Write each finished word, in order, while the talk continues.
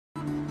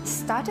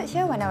started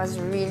here when I was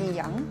really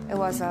young. It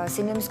was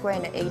Sinim Square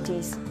in the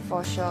 80s,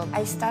 for sure.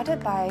 I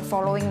started by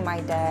following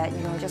my dad,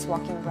 just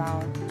walking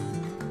around.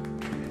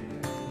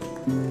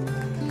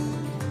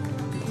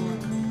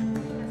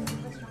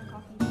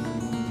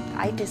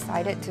 I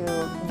decided to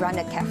run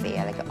a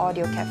cafe, like an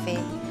audio cafe.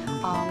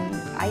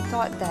 I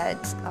thought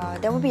that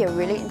that would be a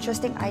really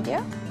interesting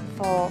idea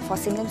for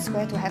Sinim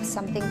Square to have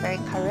something very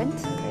current,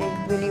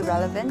 really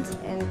relevant,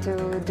 and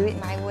to do it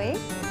my way.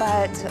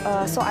 But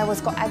so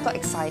I got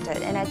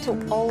excited, and I took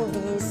all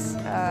these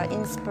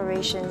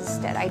inspirations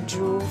that I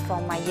drew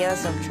from my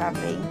years of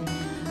traveling,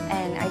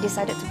 and I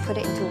decided to put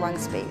it into one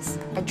space.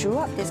 I drew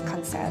up this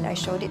concept, I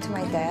showed it to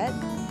my dad,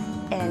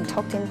 and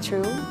talked him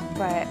through,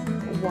 but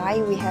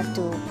why we have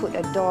to put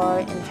a door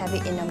and have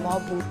it in a more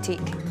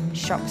boutique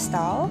shop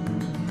style.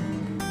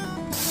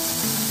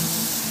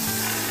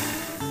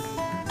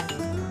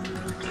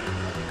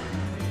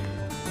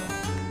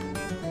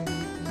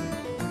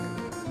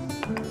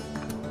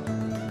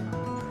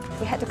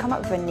 We had to come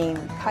up with a name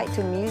tied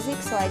to music,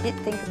 so I did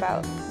think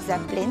about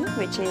Zeppelin,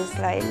 which is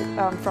like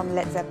from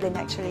Led Zeppelin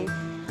actually.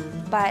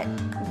 But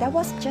that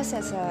was just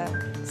as a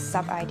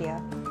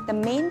sub-idea. The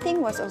main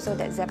thing was also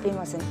that Zeppelin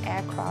was an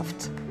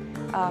aircraft,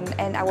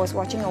 and I was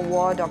watching a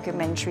war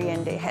documentary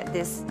and they had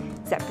this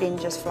Zeppelin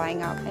just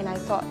flying up, and I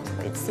thought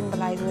it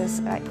symbolizes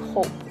like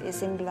hope, it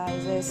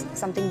symbolizes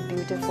something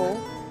beautiful,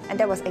 and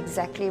that was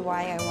exactly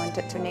why I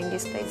wanted to name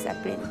this place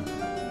Zeppelin.